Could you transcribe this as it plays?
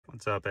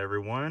What's up,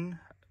 everyone?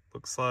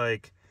 Looks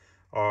like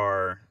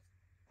our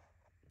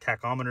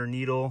tachometer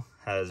needle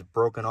has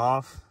broken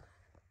off.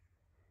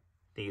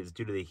 I think it's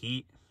due to the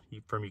heat.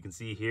 You can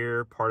see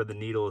here, part of the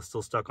needle is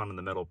still stuck onto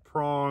the metal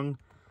prong,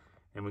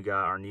 and we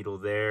got our needle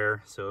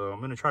there. So I'm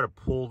going to try to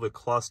pull the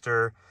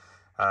cluster,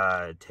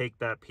 take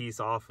that piece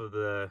off of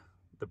the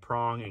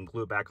prong and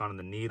glue it back onto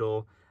the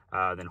needle,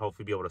 then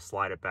hopefully be able to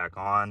slide it back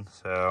on.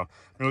 So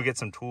I'm going to get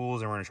some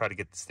tools and we're going to try to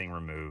get this thing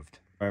removed.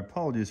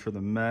 Apologies for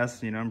the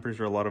mess. I'm pretty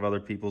sure a lot of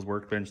other people's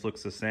workbench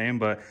looks the same,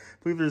 but I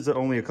believe there's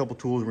only a couple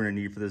tools we're gonna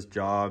need for this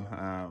job.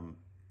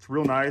 It's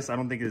real nice. I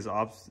don't think it is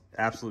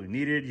absolutely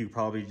needed. You could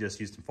probably just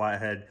use some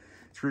flathead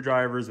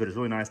screwdrivers, but it's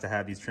really nice to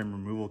have these trim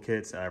removal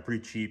kits.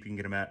 Pretty cheap. You can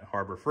get them at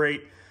Harbor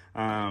Freight.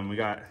 We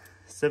got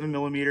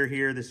 7mm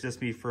here. This is just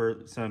me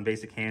for some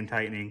basic hand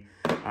tightening.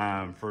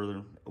 For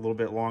a little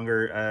bit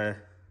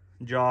longer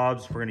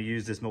jobs, we're gonna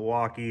use this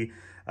Milwaukee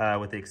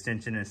with the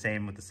extension, and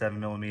same with the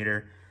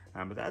 7mm.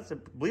 But I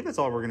believe that's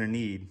all we're gonna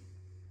need.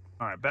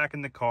 All right, back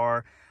in the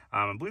car.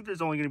 I believe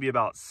there's only gonna be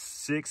about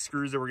 6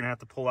 screws that we're gonna have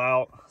to pull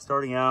out.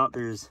 Starting out,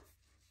 there's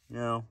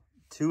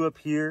 2 up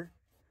here,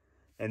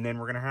 and then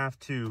we're gonna have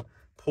to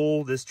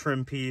pull this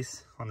trim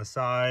piece on the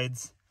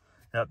sides.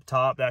 Up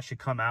top, that should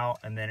come out,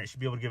 and then it should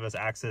be able to give us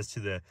access to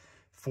the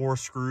 4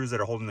 screws that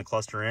are holding the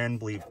cluster in. I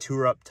believe 2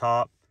 are up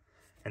top,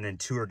 and then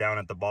 2 are down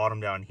at the bottom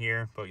down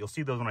here. But you'll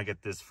see those when I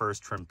get this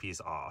first trim piece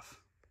off.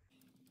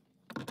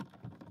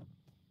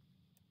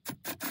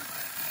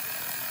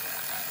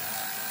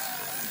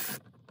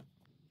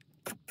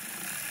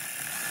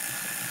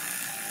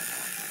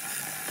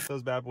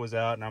 Those bad boys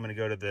out, and I'm going to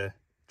go to the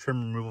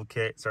trim removal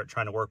kit, start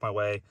trying to work my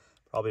way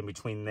probably in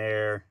between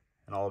there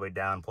and all the way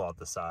down, pull out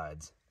the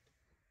sides.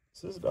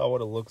 So this is about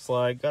what it looks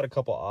like. Got a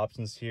couple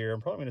options here.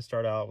 I'm probably going to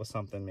start out with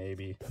something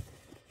maybe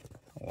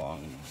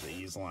along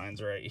these lines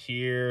right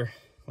here.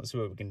 Let's see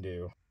what we can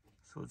do.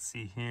 So let's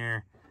see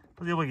here.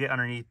 I was able to get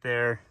underneath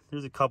there.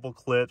 There's a couple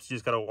clips you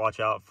just got to watch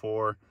out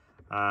for.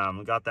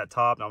 We got that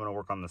top. Now I'm going to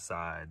work on the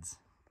sides.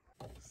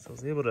 So I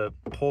was able to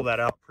pull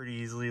that out pretty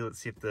easily. Let's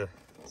see if the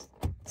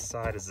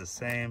side is the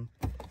same.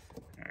 All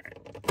right,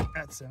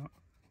 that's out.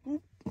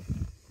 Oop.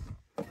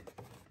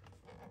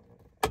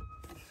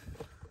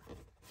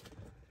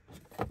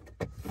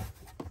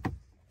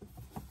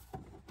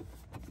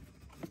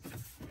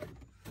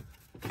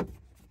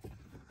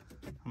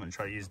 I'm gonna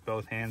try to use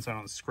both hands so I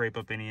don't scrape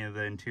up any of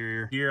the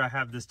interior. Here I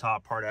have this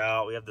top part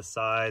out. We have the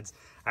sides.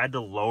 I had to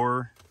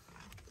lower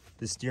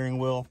the steering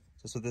wheel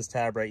just with this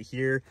tab right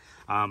here,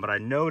 but I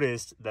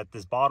noticed that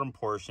this bottom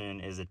portion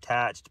is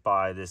attached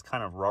by this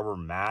kind of rubber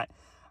mat.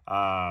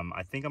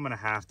 I think I'm gonna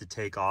have to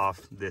take off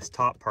this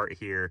top part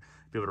here,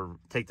 be able to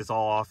take this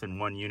all off in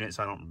one unit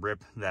so I don't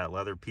rip that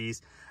leather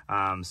piece.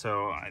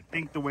 So I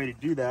think the way to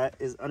do that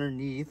is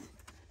underneath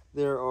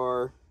there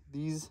are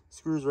these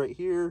screws right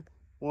here,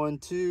 1,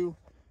 2,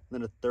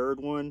 then a third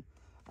one.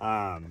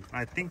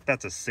 I think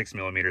that's a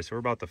 6mm, so we're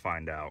about to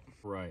find out.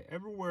 Right,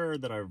 everywhere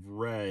that I've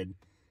read,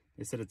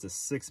 they said it's a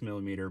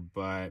 6mm,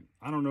 but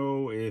I don't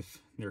know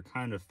if they're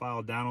kind of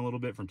filed down a little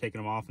bit from taking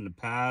them off in the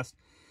past.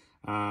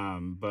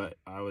 But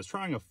I was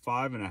trying a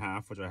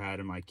 5.5, which I had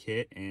in my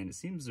kit, and it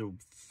seems to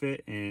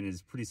fit and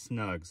is pretty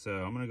snug. So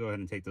I'm gonna go ahead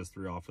and take those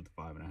 3 off with the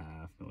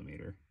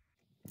 5.5mm.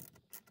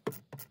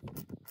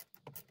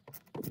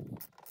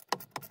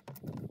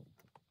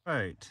 All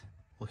right,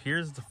 well,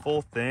 here's the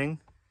full thing.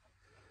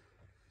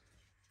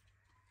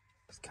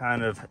 Just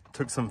kind of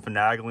took some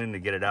finagling to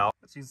get it out.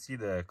 As you can see,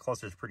 the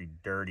cluster is pretty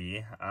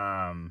dirty.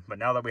 But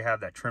now that we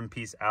have that trim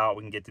piece out,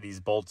 we can get to these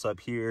bolts up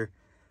here.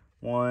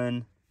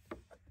 1,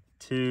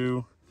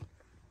 2,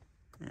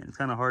 and it's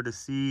kind of hard to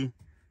see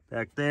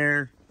back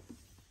there.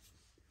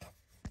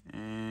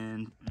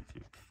 And if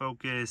you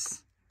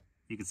focus,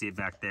 you can see it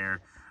back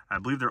there. I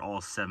believe they're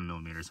all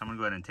 7mm, so I'm gonna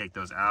go ahead and take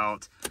those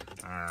out.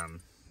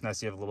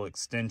 Nice, you have a little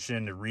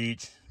extension to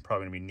reach,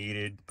 probably gonna be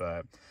needed,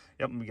 but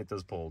yep, let me get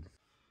those pulled.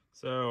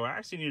 So I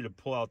actually needed to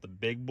pull out the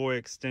big boy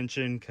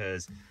extension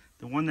because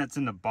the one that's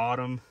in the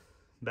bottom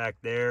back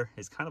there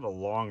is kind of a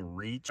long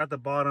reach. Got the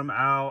bottom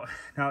out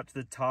to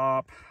the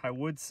top. I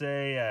would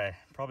say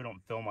probably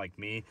don't film like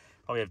me.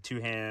 Probably have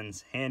 2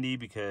 hands handy,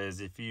 because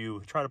if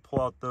you try to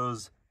pull out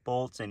those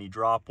bolts and you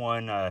drop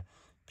one,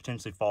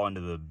 potentially fall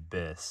into the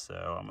abyss.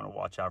 So I'm gonna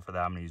watch out for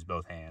that. I'm gonna use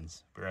both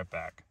hands. Be right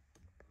back.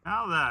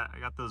 Now that I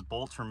got those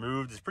bolts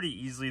removed, it's pretty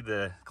easily,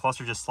 the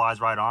cluster just slides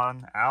right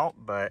on out,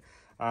 but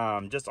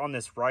just on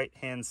this right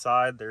hand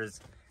side there's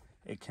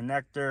a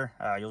connector.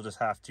 You'll just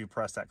have to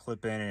press that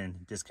clip in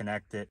and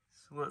disconnect it.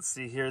 So let's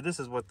see here, this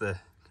is what the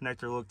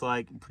connector looked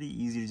like. Pretty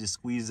easy to just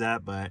squeeze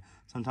that, but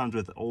sometimes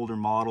with older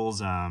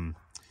models the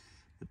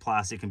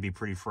plastic can be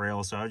pretty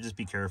frail, so I'd just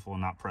be careful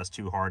and not press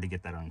too hard to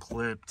get that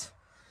unclipped.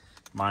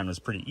 Mine was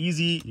pretty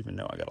easy, even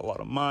though I got a lot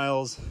of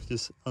miles.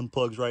 Just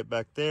unplugs right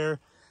back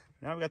there.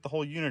 Now we got the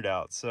whole unit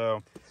out. So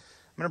I'm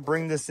gonna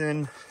bring this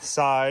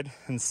inside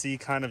and see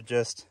kind of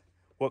just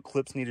what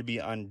clips need to be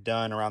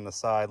undone around the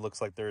side.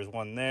 Looks like there's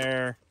one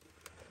there.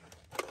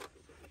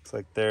 Looks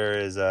like there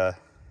is a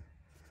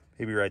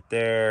maybe right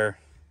there.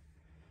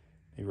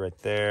 maybe right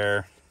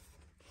there,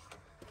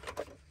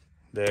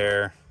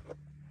 there.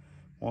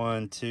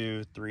 1,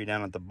 2, 3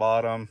 down at the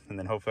bottom, and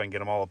then hopefully I can get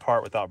them all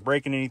apart without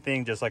breaking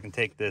anything, just so I can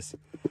take this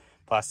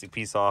plastic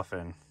piece off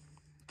and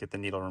get the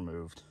needle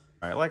removed.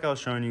 All right, like I was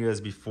showing you guys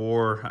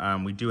before,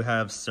 we do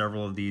have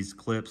several of these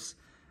clips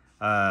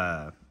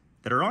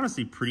that are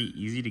honestly pretty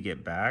easy to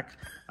get back,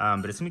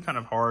 but it's gonna be kind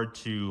of hard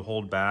to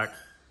hold back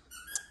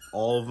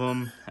all of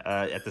them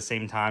at the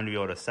same time to be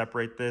able to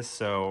separate this.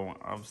 So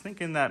I was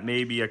thinking that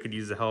maybe I could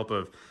use the help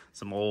of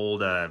some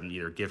old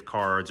either gift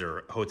cards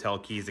or hotel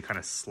keys to kind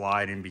of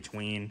slide in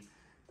between.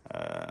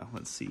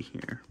 Let's see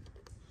here,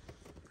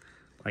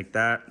 like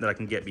that I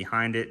can get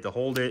behind it to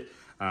hold it.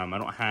 I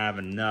don't have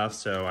enough,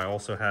 so I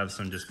also have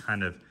some just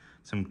kind of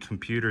some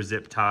computer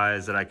zip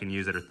ties that I can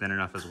use that are thin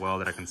enough as well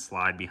that I can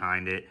slide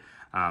behind it.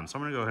 So I'm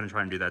gonna go ahead and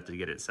try and do that to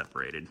get it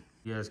separated.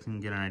 You guys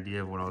can get an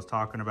idea of what I was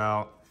talking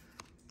about.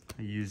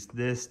 I used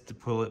this to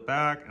pull it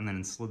back and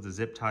then slid the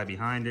zip tie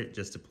behind it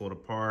just to pull it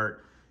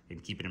apart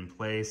and keep it in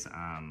place.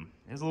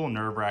 It's a little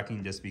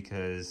nerve-wracking just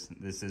because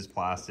this is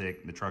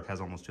plastic. The truck has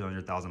almost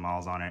 200,000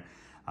 miles on it.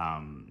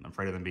 I'm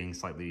afraid of them being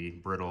slightly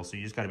brittle, so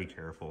you just gotta be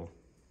careful.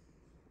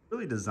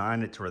 Really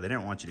designed it to where they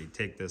didn't want you to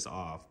take this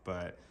off,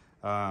 but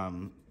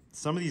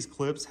some of these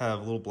clips have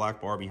a little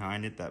black bar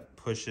behind it that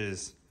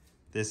pushes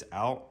this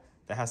out.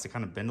 That has to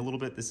kind of bend a little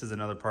bit. This is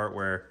another part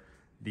where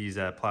these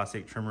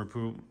plastic trim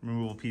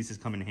removal pieces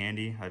come in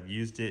handy. I've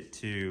used it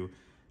to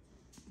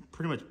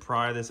pretty much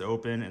pry this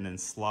open and then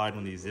slide one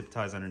of these zip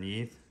ties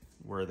underneath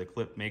where the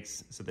clip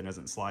makes so that it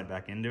doesn't slide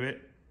back into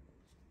it.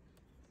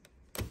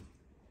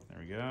 There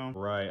we go.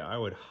 Right, I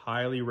would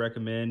highly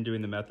recommend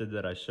doing the method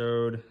that I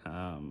showed,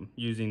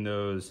 using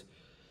those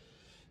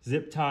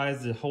zip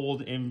ties to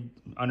hold in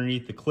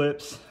underneath the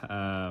clips.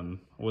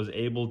 Was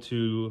able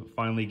to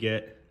finally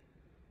get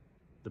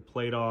the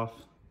plate off.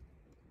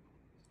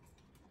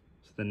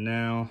 So then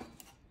now,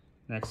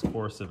 next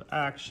course of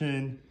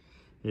action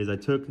is I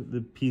took the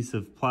piece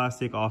of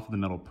plastic off of the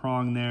metal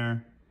prong there,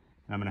 and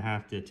I'm gonna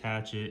have to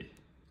attach it.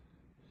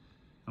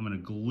 I'm gonna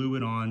glue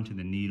it on to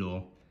the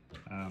needle.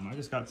 I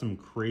just got some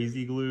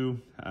crazy glue.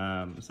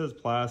 It says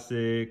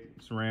plastic,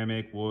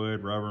 ceramic,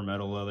 wood, rubber,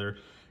 metal, leather,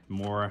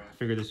 more. I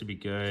figured this would be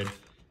good.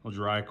 It'll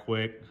dry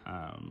quick.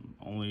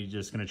 Only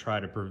just gonna try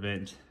to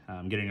prevent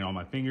getting it on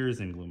my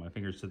fingers and glue my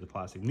fingers to the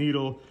plastic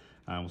needle.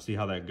 We'll see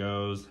how that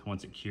goes.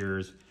 Once it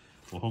cures,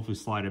 we'll hopefully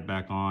slide it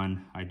back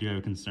on. I do have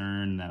a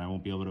concern that I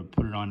won't be able to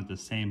put it on at the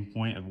same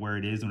point of where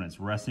it is when it's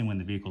resting when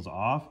the vehicle's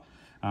off.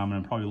 I'm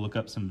gonna probably look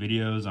up some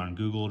videos on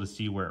Google to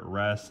see where it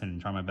rests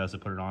and try my best to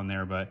put it on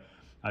there, but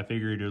I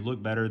figured it would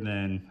look better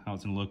than how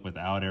it's gonna look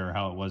without it or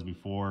how it was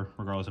before,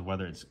 regardless of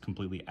whether it's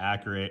completely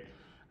accurate.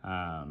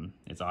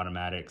 It's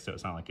automatic, so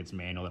it's not like it's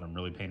manual that I'm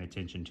really paying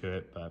attention to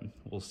it, but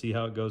we'll see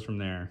how it goes from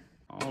there.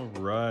 All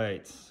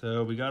right,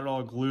 so we got it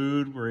all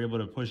glued. We're able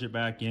to push it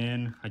back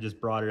in. I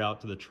just brought it out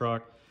to the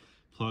truck,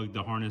 plugged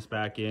the harness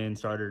back in,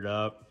 started it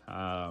up,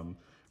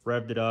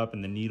 revved it up,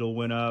 and the needle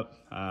went up.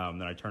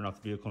 Then I turned off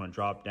the vehicle and it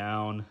dropped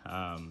down.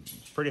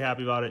 Pretty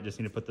happy about it. Just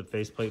need to put the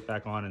faceplate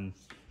back on and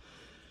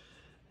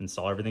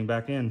install everything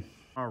back in.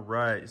 All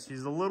right,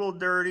 she's a little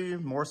dirty,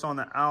 more so on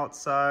the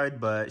outside,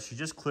 but she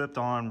just clipped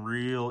on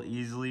real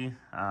easily.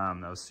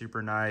 That was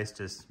super nice.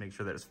 Just make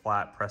sure that it's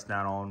flat, pressed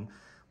down on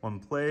one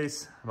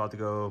place. About to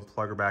go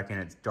plug her back in.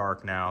 It's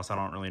dark now, so I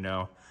don't really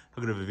know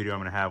how good of a video I'm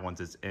gonna have once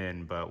it's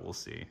in, but we'll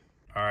see.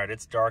 All right,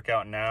 it's dark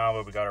out now,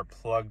 but we got her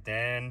plugged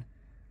in.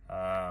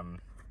 Tachometer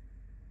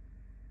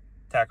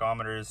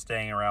is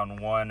staying around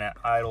 1 at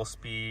idle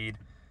speed.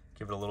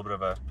 Give it a little bit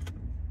of a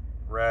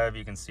rev.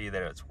 You can see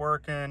that it's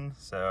working.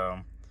 So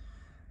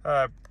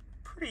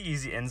pretty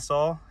easy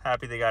install.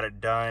 Happy they got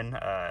it done.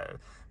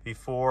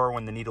 Before,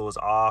 when the needle was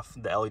off,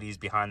 the LEDs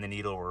behind the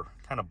needle were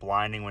kind of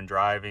blinding when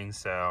driving.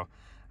 So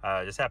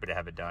just happy to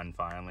have it done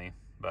finally.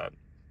 But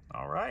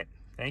all right,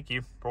 thank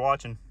you for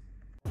watching.